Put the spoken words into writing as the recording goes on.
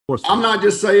course. I'm not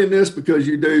just saying this because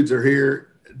you dudes are here.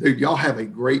 Dude, y'all have a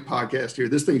great podcast here.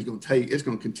 This thing's going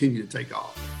to continue to take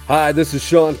off. Hi, this is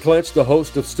Sean Clinch, the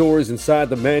host of Stories Inside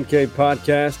the Man Cave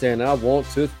podcast, and I want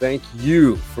to thank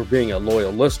you for being a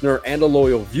loyal listener and a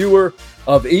loyal viewer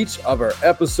of each of our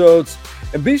episodes.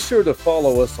 And be sure to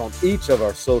follow us on each of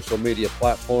our social media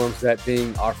platforms, that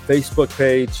being our Facebook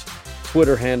page,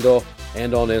 Twitter handle,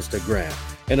 and on Instagram.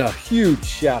 And a huge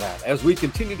shout out. As we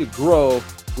continue to grow,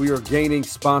 we are gaining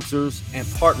sponsors and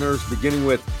partners, beginning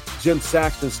with Jim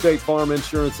Saxton State Farm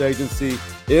Insurance Agency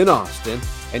in Austin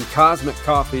and Cosmic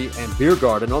Coffee and Beer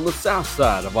Garden on the south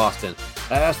side of Austin.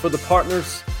 As for the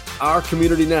partners, Our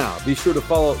Community Now, be sure to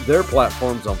follow their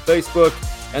platforms on Facebook,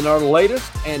 and our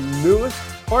latest and newest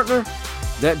partner,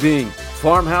 that being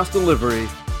Farmhouse Delivery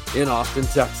in Austin,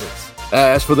 Texas.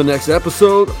 As for the next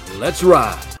episode, let's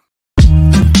ride.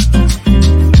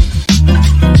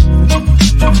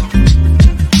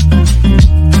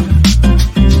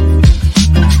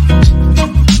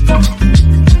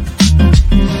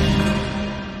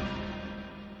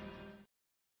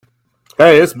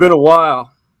 Hey, it's been a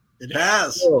while. It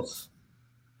has.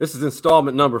 This is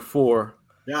installment number 4.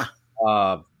 Yeah.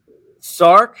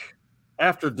 Sark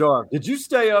After Dark. Did you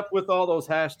stay up with all those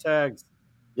hashtags?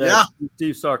 Yeah.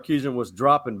 Steve Sarkisian was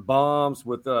dropping bombs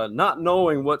with not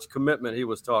knowing which commitment he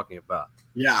was talking about.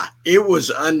 Yeah, it was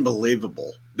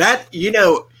unbelievable. We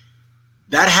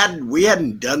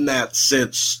hadn't done that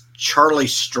since Charlie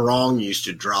Strong used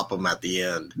to drop them at the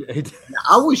end.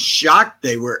 I was shocked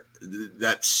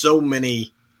that so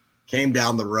many came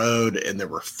down the road and there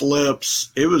were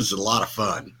flips. It was a lot of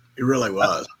fun. It really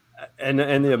was. And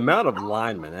the amount of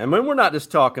linemen. I mean, we're not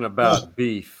just talking about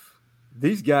beef.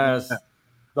 These guys,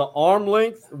 the arm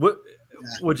length.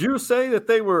 Would you say that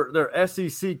they're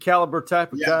SEC caliber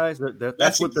type of guys?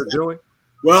 That's what they're doing.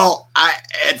 Well,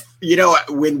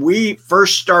 when we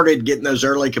first started getting those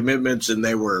early commitments and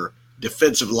they were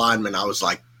defensive linemen, I was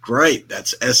like, great,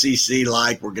 that's SEC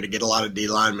like. We're going to get a lot of D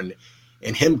linemen.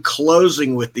 And him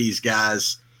closing with these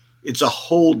guys, it's a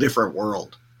whole different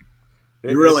world.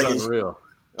 It really is. Unreal.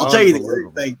 I'll tell you the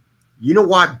great thing. You know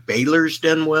why Baylor's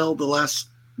done well the last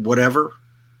whatever?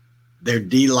 Their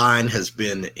D line has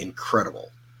been incredible.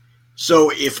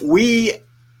 So if you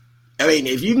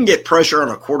can get pressure on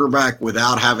a quarterback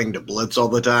without having to blitz all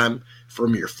the time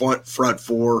from your front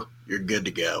 4, you're good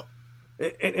to go.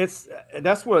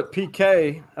 That's what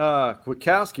PK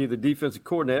Kwiatkowski, the defensive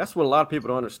coordinator, that's what a lot of people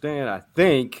don't understand. I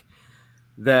think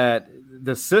that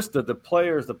the system, the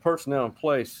players, the personnel in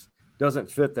place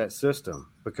doesn't fit that system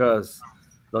because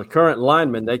the current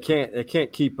linemen, they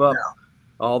can't keep up.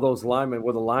 All those linemen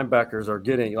where the linebackers are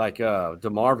getting, like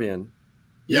DeMarvion.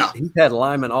 Yeah. He's had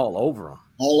linemen all over him.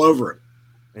 All over him.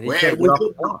 And he can't drop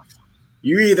them off.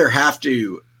 You either have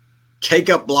to take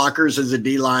up blockers as a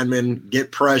D lineman,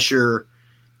 get pressure,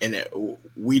 and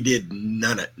we did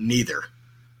neither.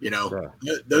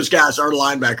 Those guys, our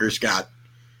linebackers got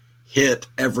hit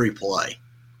every play.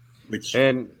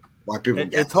 Why people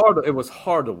it's hard. It was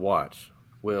hard to watch,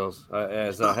 Wills,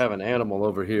 as I have an animal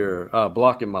over here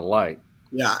blocking my light.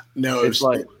 Yeah, no, it's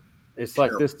like this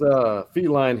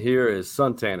feline here is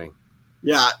suntanning.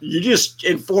 Yeah, you just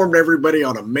informed everybody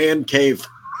on a Man Cave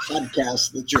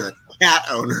podcast that you're a cat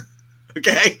owner.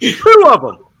 Okay, 2 of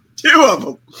them.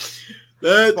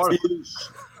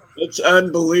 That's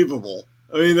unbelievable.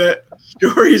 I mean, that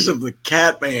stories of the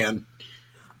cat man.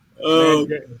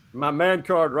 My man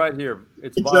card right here.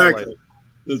 It's exactly. Violated.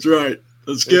 That's right.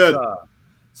 That's good.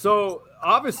 So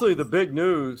obviously the big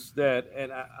news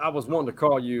and I was wanting to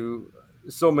call you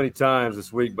so many times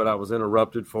this week, but I was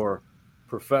interrupted for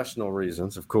professional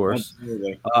reasons, of course.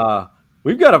 Absolutely.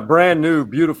 We've got a brand new,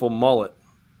 beautiful mullet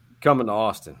coming to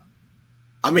Austin.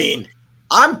 I mean,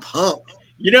 I'm pumped.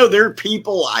 There are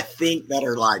people I think that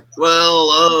are like,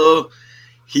 well,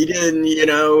 he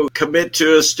didn't, commit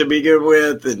to us to begin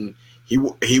with, and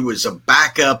he was a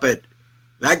backup at.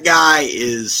 That guy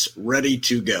is ready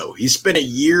to go. He spent a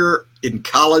year in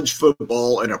college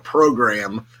football in a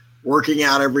program, working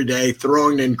out every day,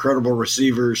 throwing to incredible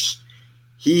receivers.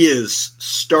 He'll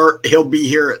be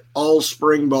here at all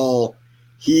spring ball.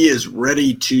 He is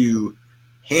ready to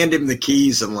hand him the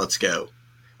keys and let's go.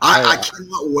 I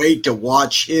cannot wait to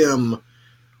watch him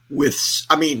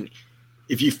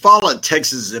if you followed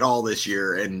Texas at all this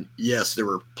year, and yes, there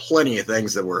were plenty of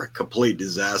things that were a complete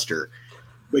disaster,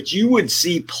 but you would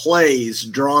see plays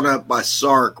drawn up by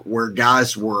Sark where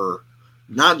guys were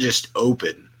not just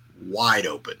open, wide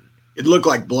open. It looked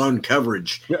like blown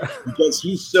coverage because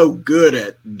he's so good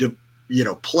at,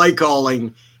 play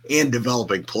calling and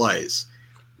developing plays.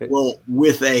 Well,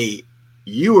 with a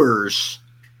Ewers,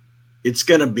 it's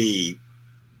going to be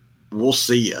we'll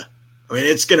see you. I mean,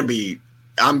 it's going to be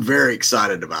 – I'm very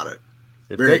excited about it.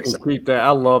 If they can keep that,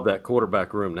 I love that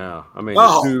quarterback room now. I mean,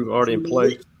 the two already in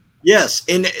place. Yes,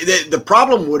 and the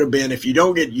problem would have been if you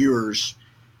don't get yours,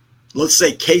 let's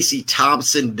say Casey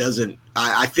Thompson doesn't –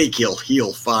 I think he'll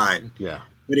heal fine. Yeah.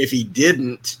 But if he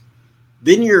didn't,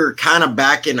 then you're kind of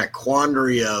back in a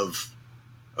quandary of,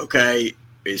 okay,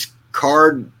 is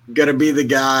Card going to be the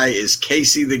guy? Is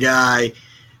Casey the guy?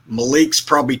 Malik's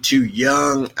probably too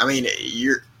young. I mean,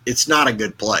 it's not a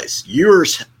good place.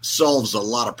 Yours solves a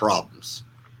lot of problems.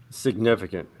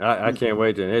 Significant. I can't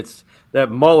wait to. It's that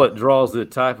mullet draws the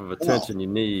type of attention you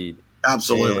need.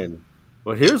 Absolutely.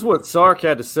 But here's what Sark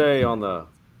had to say on the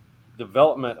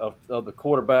development of the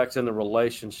quarterbacks and the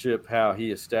relationship, how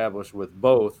he established with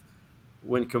both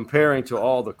when comparing to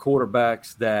all the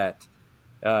quarterbacks that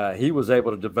he was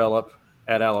able to develop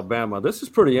at Alabama. This is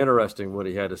pretty interesting what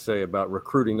he had to say about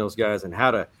recruiting those guys and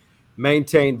how to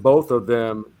maintain both of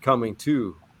them coming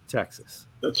to Texas.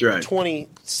 That's right.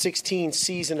 2016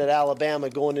 season at Alabama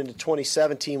going into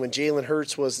 2017 when Jalen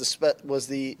Hurts was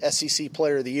the SEC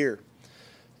Player of the Year.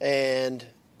 And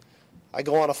I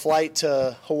go on a flight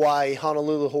to Hawaii,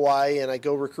 Honolulu, Hawaii, and I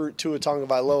go recruit Tua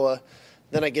Tagovailoa.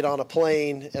 Then I get on a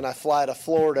plane and I fly to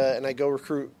Florida and I go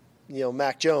recruit,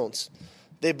 Mac Jones.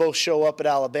 They both show up at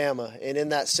Alabama. And in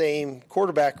that same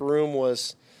quarterback room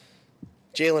was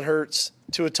Jalen Hurts,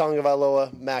 Tua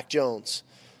Tagovailoa, Mac Jones.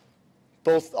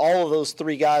 All of those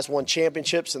three guys won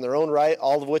championships in their own right,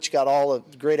 all of which got all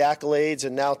of great accolades.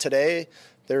 And now today,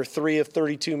 they're 3 of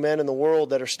 32 men in the world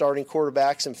that are starting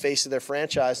quarterbacks and face of their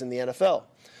franchise in the NFL.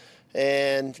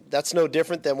 And that's no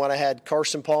different than when I had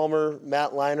Carson Palmer,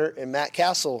 Matt Leinart, and Matt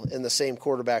Castle in the same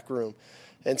quarterback room.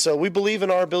 And so we believe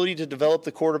in our ability to develop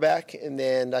the quarterback,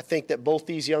 and I think that both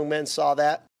these young men saw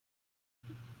that.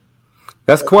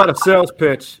 That's quite a sales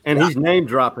pitch, and he's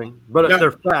name-dropping, but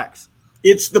they're facts.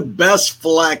 It's the best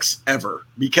flex ever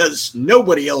because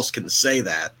nobody else can say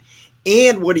that.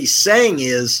 And what he's saying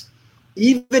is,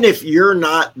 even if you're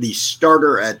not the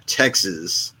starter at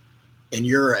Texas and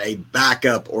you're a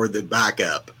backup or the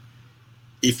backup,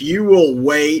 if you will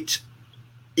wait,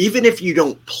 even if you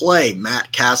don't play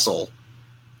Matt Castle,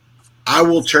 I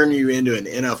will turn you into an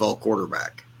NFL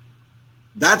quarterback.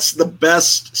 That's the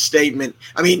best statement.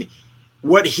 I mean,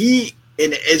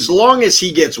 and as long as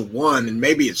he gets one, and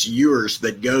maybe it's yours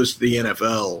that goes to the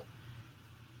NFL,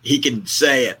 he can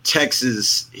say at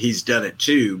Texas he's done it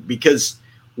too. Because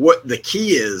what the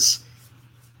key is,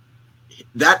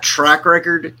 that track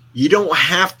record, you don't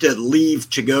have to leave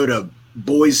to go to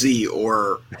Boise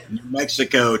or New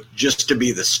Mexico just to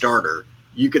be the starter.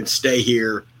 You can stay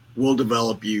here. We'll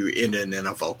develop you into an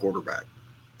NFL quarterback.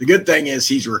 The good thing is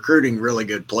he's recruiting really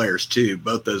good players too.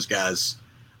 Both those guys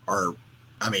are,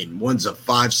 one's a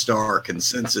 5-star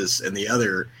consensus and the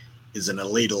other is an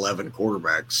Elite 11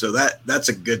 quarterback. So that's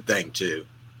a good thing too.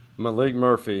 Malik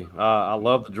Murphy, I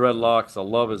love the dreadlocks. I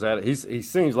love his attitude. He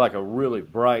seems like a really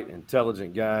bright,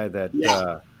 intelligent guy that,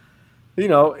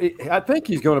 I think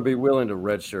he's going to be willing to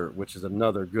redshirt, which is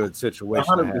another good situation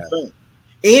 100%. To have.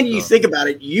 And you think about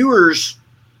it, Ewers,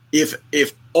 if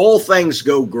all things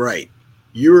go great,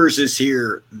 Ewers is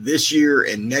here this year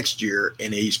and next year,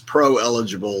 and he's pro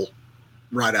eligible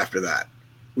right after that,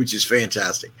 which is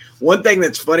fantastic. One thing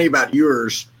that's funny about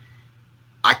Ewers,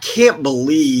 I can't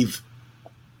believe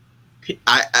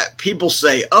people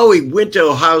say, oh, he went to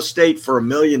Ohio State for $1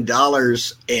 million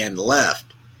and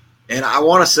left. And I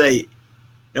want to say,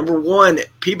 number one,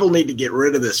 people need to get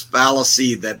rid of this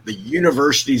fallacy that the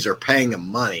universities are paying him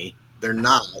money. They're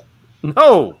not.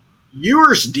 No.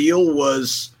 Ewers' deal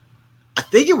was, I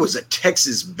think it was a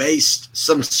Texas-based,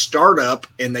 some startup,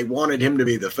 and they wanted him to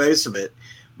be the face of it.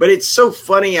 But it's so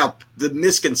funny how the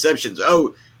misconceptions,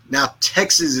 oh, now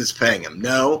Texas is paying him.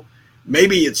 No,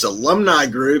 maybe it's alumni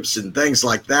groups and things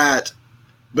like that,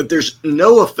 but there's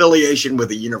no affiliation with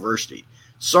the university.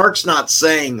 Sark's not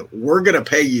saying, we're going to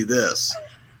pay you this.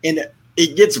 And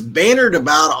it gets bannered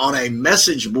about on a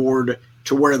message board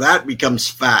to where that becomes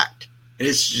fact. And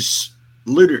it's just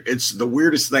it's the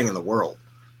weirdest thing in the world.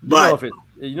 But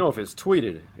if it's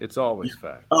tweeted, it's always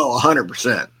fact. Oh,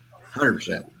 100%.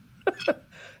 100%.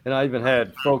 And I even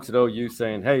had folks at OU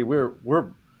saying, hey, we're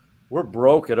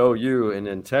broke at OU, and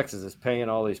then Texas is paying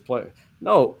all these players.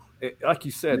 No, like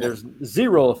you said, there's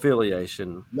zero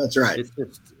affiliation. That's right.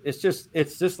 It's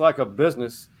just like a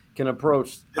business can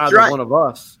approach either one of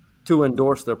us to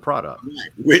endorse their product.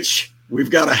 Right. Which we've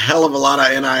got a hell of a lot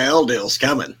of NIL deals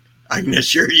coming. I can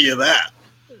assure you that.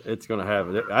 It's going to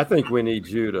happen. I think we need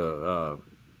you to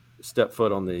step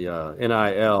foot on the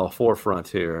NIL forefront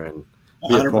here and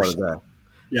be 100%. A part of that.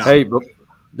 Yeah. Hey, but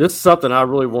this is something I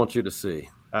really want you to see.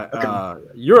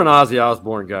 You're an Ozzy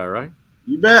Osbourne guy, right?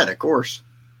 You bet, of course.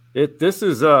 This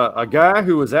is a guy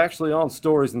who was actually on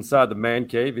Stories Inside the Man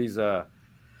Cave. He's a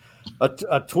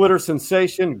Twitter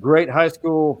sensation, great high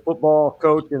school football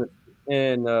coach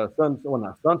in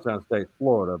not Sunshine State,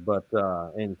 Florida, but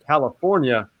in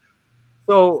California.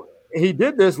 So he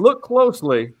did this. Look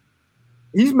closely.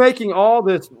 He's making all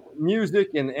this music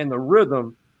and the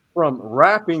rhythm from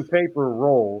wrapping paper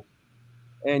rolls,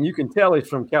 and you can tell he's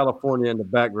from California in the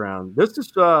background. This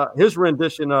is his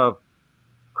rendition of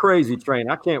Crazy Train.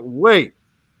 I can't wait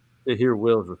to hear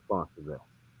Will's response to that.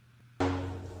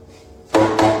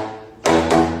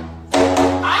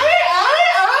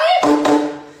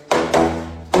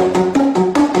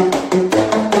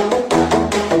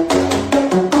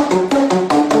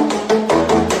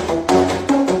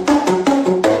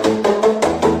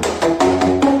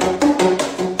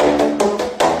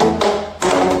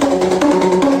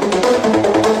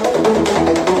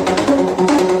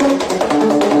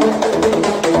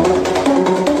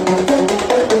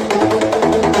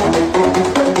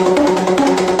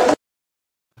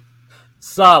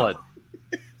 Solid.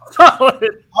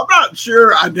 I'm not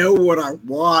sure I know what I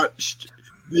watched.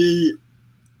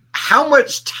 How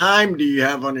much time do you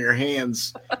have on your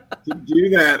hands to do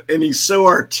that? And he's so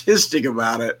artistic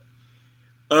about it.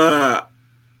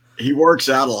 He works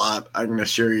out a lot. I can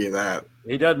assure you that.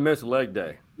 He doesn't miss leg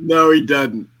day. No, he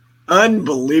doesn't.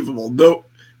 Unbelievable. Though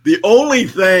the only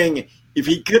thing, if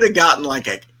he could have gotten like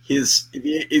if he's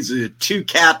a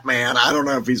 2-cat man. I don't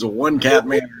know if he's a 1-cat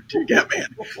man or a 2-cat man,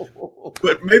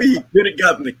 but maybe he could have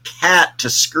gotten the cat to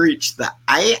screech the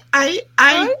I.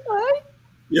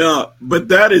 Yeah, but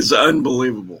that is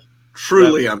unbelievable.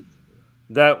 Truly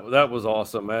unbelievable. That was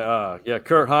awesome.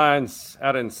 Kurt Hines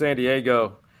out in San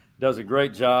Diego does a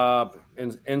great job.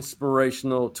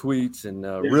 Inspirational tweets and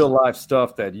real life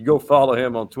stuff that you go follow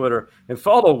him on Twitter and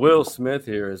follow Will Smith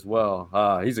here as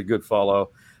well. He's a good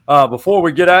follow. Before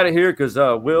we get out of here, because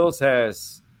Wills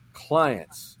has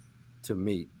clients to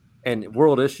meet and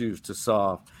world issues to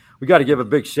solve, we got to give a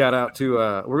big shout out to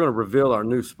we're going to reveal our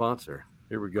new sponsor.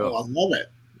 Here we go. Oh, I love it.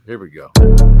 Here we go.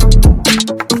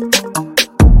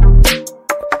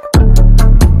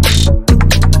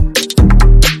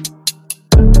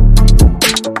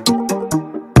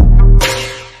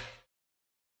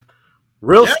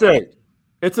 Real estate.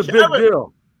 It's a big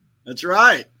deal. That's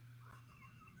right.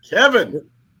 Kevin.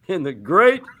 In the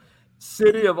great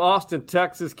city of Austin,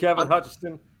 Texas, Kevin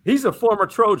Hutchinson. He's a former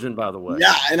Trojan, by the way.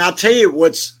 Yeah, and I'll tell you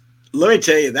let me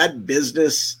tell you, that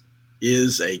business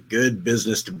is a good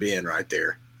business to be in right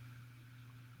there.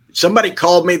 Somebody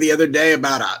called me the other day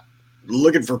about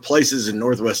looking for places in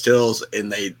Northwest Hills,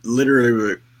 and they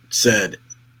literally said,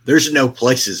 there's no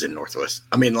places in Northwest.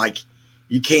 I mean, like,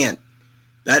 you can't.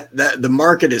 That the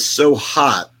market is so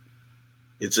hot.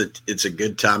 It's a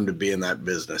good time to be in that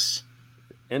business.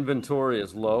 Inventory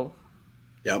is low.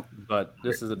 Yep. But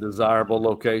this is a desirable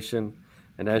location,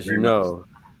 and as you know,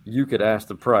 you could ask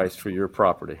the price for your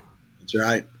property. That's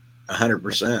right.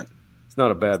 100%. It's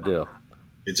not a bad deal.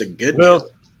 It's a good deal. Deal.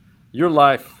 Your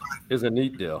life is a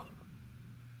neat deal.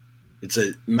 It's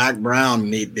a Mac Brown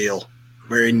neat deal.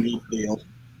 Very neat deal.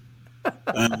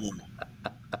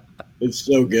 It's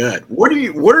so good. What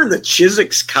are the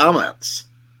Chiswick's comments?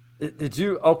 Did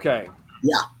you? Okay.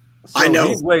 Yeah. So I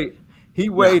know. He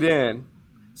weighed in.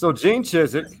 So Gene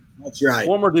Chiswick. That's right.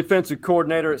 Former defensive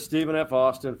coordinator at Stephen F.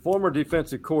 Austin, former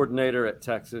defensive coordinator at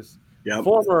Texas,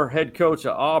 former head coach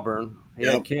at Auburn,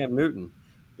 and Cam Newton.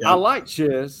 Yep. I like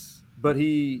Chiz, but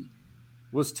he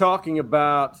was talking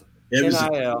about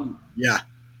NIL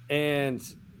and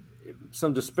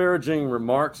some disparaging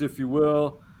remarks, if you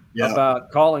will,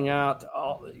 about calling out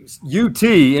UT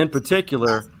in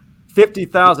particular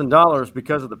 $50,000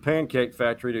 because of the Pancake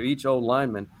Factory to each old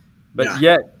lineman. But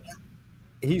yet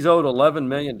he's owed $11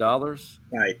 million.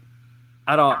 Right.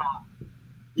 I don't.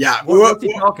 Yeah. What's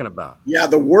he talking about? Yeah.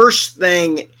 The worst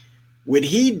thing, when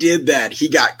he did that, he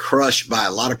got crushed by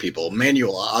a lot of people.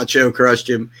 Manuel Acho crushed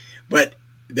him, but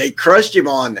they crushed him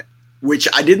on, which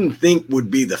I didn't think would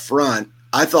be the front.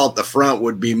 I thought the front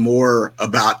would be more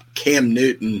about Cam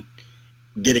Newton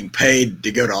getting paid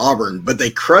to go to Auburn, but they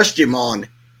crushed him on,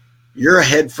 you're a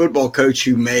head football coach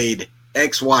who made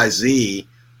XYZ.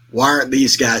 Why aren't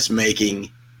these guys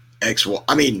making X?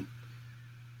 I mean,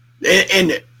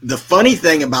 and the funny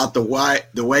thing about the way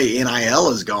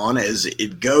NIL has gone is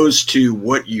it goes to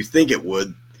what you think it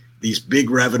would, these big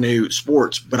revenue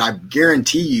sports. But I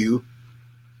guarantee you,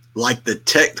 like the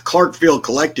Clark Field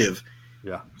Collective,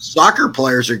 soccer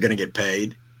players are going to get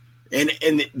paid, and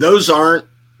those aren't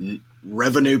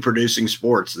revenue producing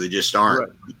sports. They just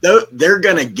aren't. Right. They're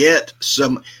going to get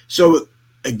some. So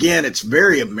again, it's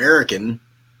very American.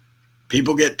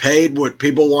 People get paid what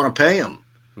people want to pay them.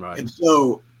 Right. And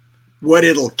so what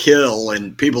it'll kill,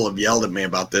 and people have yelled at me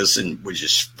about this, and which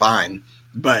is fine,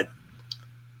 but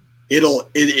it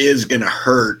is going to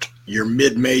hurt your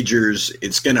mid-majors.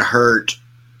 It's going to hurt.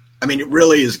 I mean, it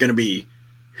really is going to be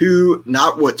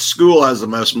not what school has the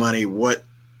most money, what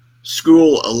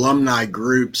school alumni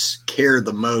groups care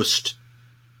the most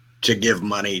to give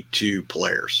money to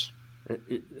players.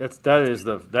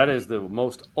 That is the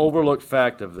most overlooked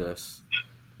fact of this.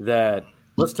 That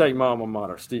let's take my alma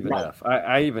mater, Stephen F.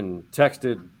 I even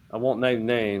texted, I won't name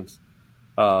names,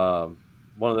 one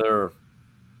of their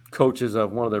coaches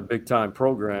of one of their big time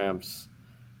programs,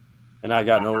 and I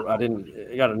got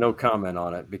a no comment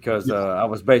on it because I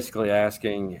was basically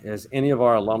asking, has any of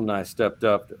our alumni stepped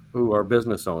up who are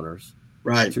business owners,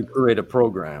 right, to create a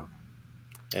program?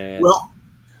 And well,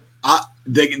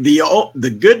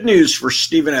 the good news for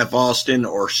Stephen F. Austin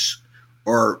or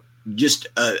just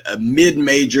a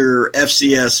mid-major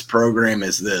FCS program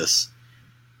is this: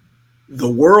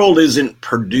 the world isn't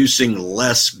producing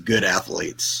less good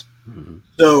athletes. Mm-hmm.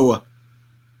 So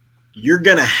you're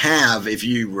going to have, if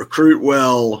you recruit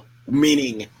well,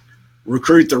 meaning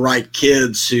recruit the right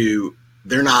kids who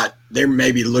they're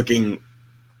maybe looking,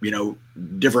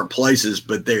 different places,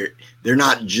 but they're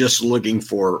not just looking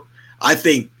for, I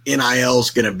think NIL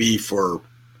is going to be for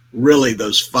really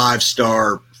those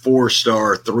 5-star,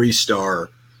 4-star, 3-star.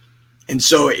 And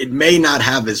so it may not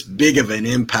have as big of an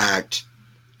impact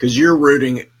because you're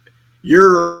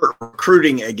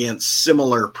recruiting against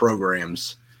similar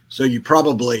programs. So you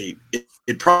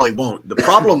it probably won't. The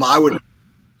problem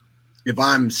if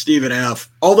I'm Stephen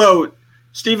F., although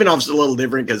Stephen F's a little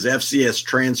different because FCS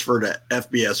transfer to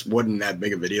FBS wasn't that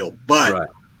big of a deal. But right.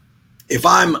 If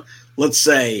I'm, let's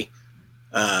say,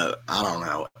 I don't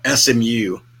know,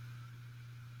 SMU,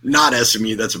 not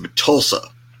SMU, that's Tulsa.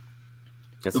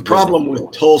 The problem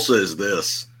with Tulsa is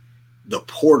this: the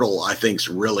portal, I think, is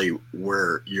really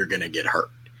where you're going to get hurt.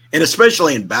 And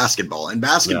especially in basketball. In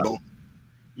basketball,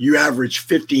 you average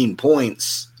 15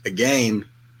 points a game.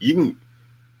 You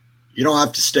don't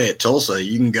have to stay at Tulsa.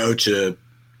 You can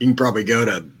probably go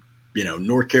to,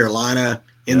 North Carolina,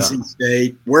 NC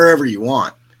State, wherever you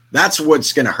want. That's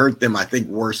what's going to hurt them, I think,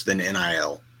 worse than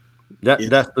NIL.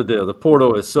 That's the deal. The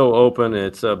portal is so open.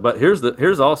 It's but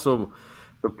here's also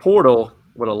the portal.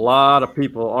 What a lot of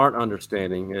people aren't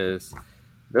understanding is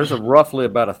there's roughly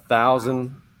about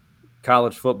 1,000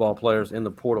 college football players in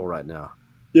the portal right now.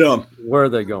 Yeah. Where are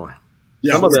they going?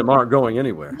 Yeah. Some of them aren't going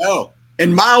anywhere. No.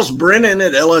 And Miles Brennan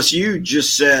at LSU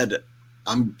just said,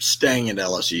 I'm staying at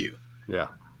LSU. Yeah.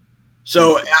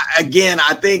 So, again,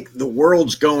 I think the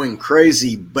world's going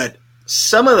crazy, but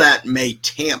some of that may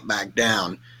tamp back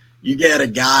down. You get a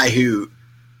guy who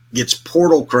gets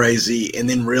portal crazy and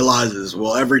then realizes,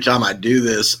 well, every time I do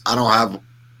this, I don't have,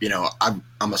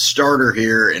 I'm a starter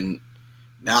here, and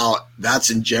now that's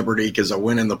in jeopardy because I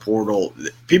went in the portal.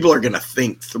 People are going to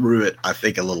think through it, I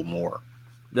think, a little more.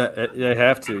 They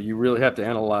have to. You really have to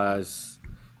analyze,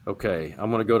 okay,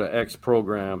 I'm going to go to X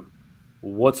program.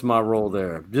 What's my role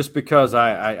there? Just because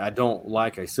I don't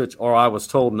like a situation, or I was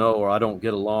told no, or I don't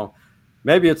get along,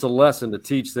 maybe it's a lesson to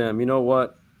teach them, you know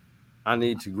what? I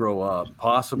need to grow up,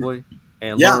 possibly,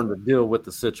 and learn to deal with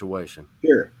the situation.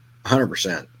 Sure,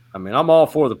 100%. I mean, I'm all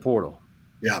for the portal.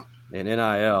 Yeah. And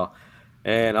NIL.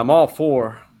 And I'm all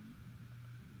for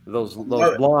those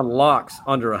blonde locks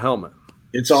under a helmet.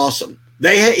 It's awesome.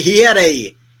 He had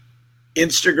a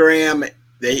Instagram.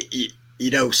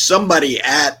 Somebody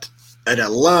at an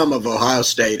alum of Ohio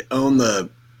State owned the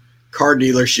car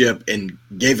dealership and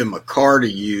gave him a car to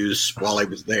use while he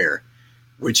was there,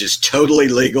 which is totally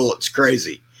legal. It's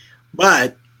crazy.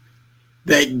 But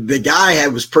the guy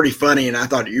was pretty funny, and I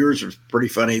thought yours was pretty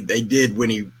funny. They did,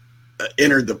 when he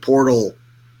entered the portal,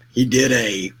 he did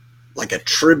a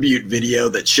tribute video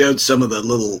that showed some of the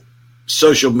little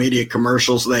social media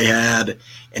commercials they had,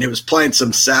 and it was playing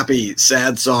some sappy,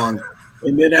 sad song.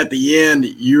 And then at the end,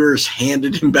 yours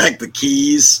handed him back the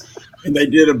keys, and they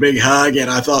did a big hug.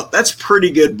 And I thought, that's pretty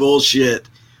good bullshit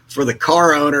for the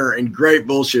car owner and great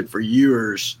bullshit for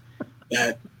yours.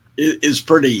 That is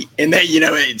pretty. And that,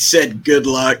 it said good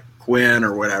luck, Quinn,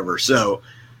 or whatever. So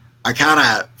I kind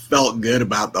of felt good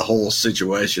about the whole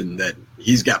situation, that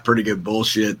he's got pretty good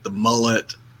bullshit. The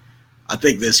mullet, I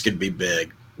think this could be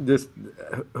big.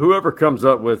 Whoever comes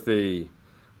up with the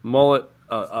mullet,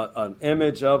 an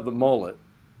image of the mullet,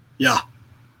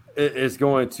 is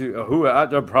going to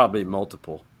there'll probably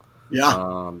multiple.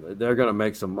 Yeah, they're going to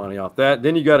make some money off that.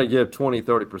 Then you got to give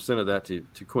 20-30% of that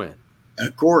to Quinn.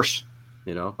 Of course,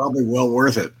 probably well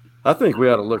worth it. I think we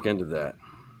ought to look into that.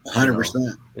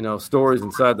 100%. Stories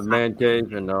inside the man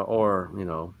cave, and or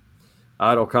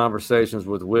idle conversations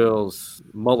with Will's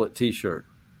mullet T-shirt.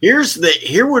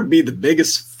 Here would be the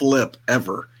biggest flip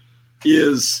ever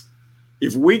is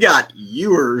if we got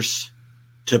Ewers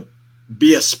to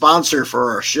be a sponsor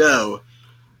for our show,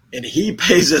 and he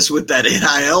pays us with that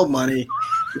NIL money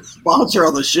to sponsor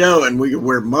on the show, and we could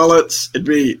wear mullets. That'd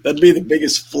be the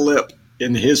biggest flip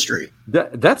in history.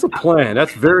 That's a plan.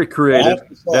 That's very creative.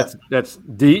 That's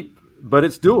deep, but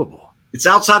it's doable. It's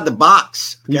outside the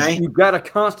box. Okay, you've got to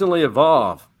constantly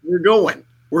evolve. We're going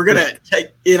to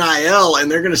take NIL, and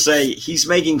they're going to say he's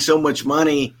making so much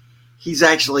money, he's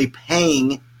actually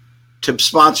paying to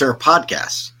sponsor a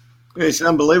podcast. It's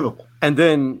unbelievable. And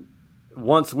then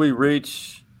once we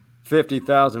reach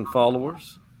 50,000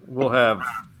 followers, we'll have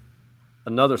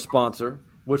another sponsor,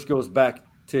 which goes back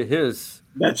to his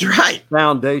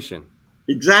foundation.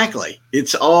 Exactly.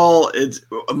 It's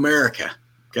America.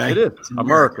 Okay. It is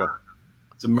America.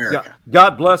 It's America.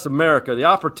 God bless America. The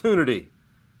opportunity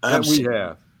that we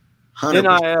have. 100%.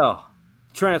 NIL,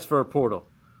 transfer portal,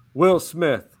 Will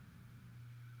Smith,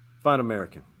 Find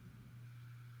American.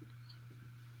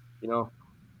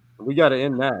 We got to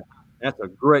end that. That's a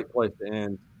great place to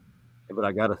end. But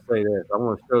I got to say this. I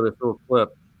want to show this little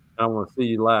clip, and I want to see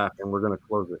you laugh, and we're going to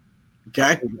close it.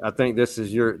 Okay. I think this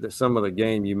is some of the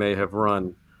game you may have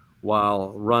run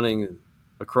while running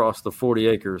across the 40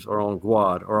 acres or on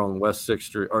Guad or on West 6th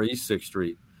Street or East 6th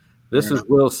Street. This is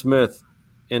Will Smith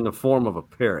in the form of a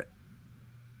parrot.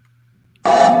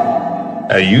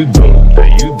 How you doing? How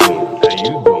you doing? How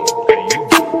you doing?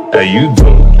 How you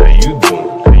doing? How you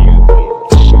doing?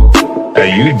 How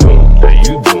you doing? How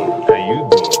you doing? How you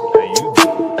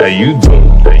doing? How you doing?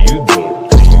 How you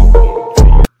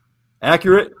doing?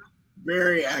 Accurate?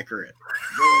 Very accurate.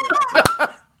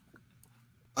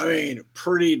 I mean,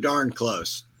 pretty darn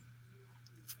close.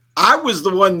 I was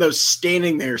the one, though,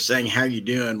 standing there saying, how you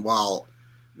doing, while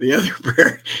the other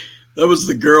parrot, that was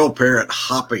the girl parrot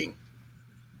hopping.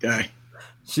 Okay.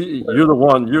 You're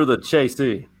the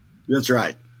chasee. That's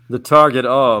right. The target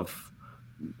of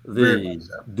the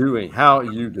doing. How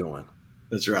are you doing?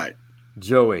 That's right.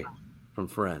 Joey from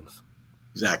Friends.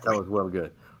 Exactly. That was well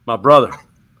good. My brother,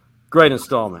 great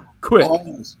installment. Quick.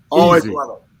 Always easy.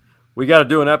 love it. We got to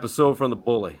do an episode from the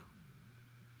bully.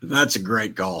 That's a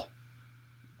great call.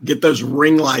 Get those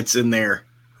ring lights in there.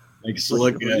 Makes us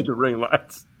look good. The ring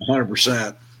lights.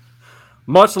 100%.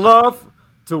 Much love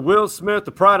to Will Smith,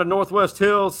 the pride of Northwest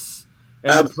Hills,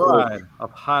 and Absolutely. the pride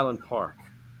of Highland Park,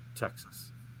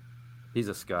 Texas. He's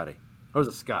a Scotty. Or is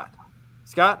it Scott?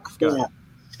 Scott.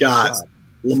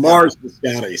 Lamar's the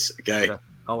Scotties. Okay.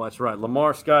 Oh, that's right.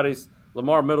 Lamar Scotties.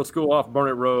 Lamar Middle School off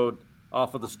Burnett Road,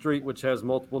 off of the street, which has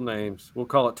multiple names. We'll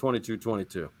call it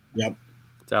 2222. Yep.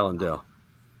 It's Allendale.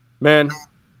 Man,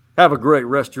 have a great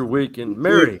rest of your week, and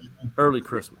Merry early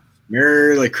Christmas.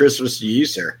 Merry Christmas to you,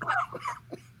 sir.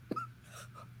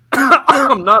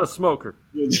 I'm not a smoker.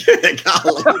 Just a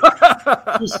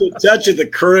touch of the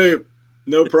crew,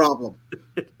 no problem.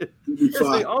 It's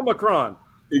the Omicron.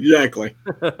 Exactly.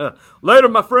 Later,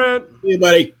 my friend. See you,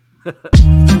 buddy.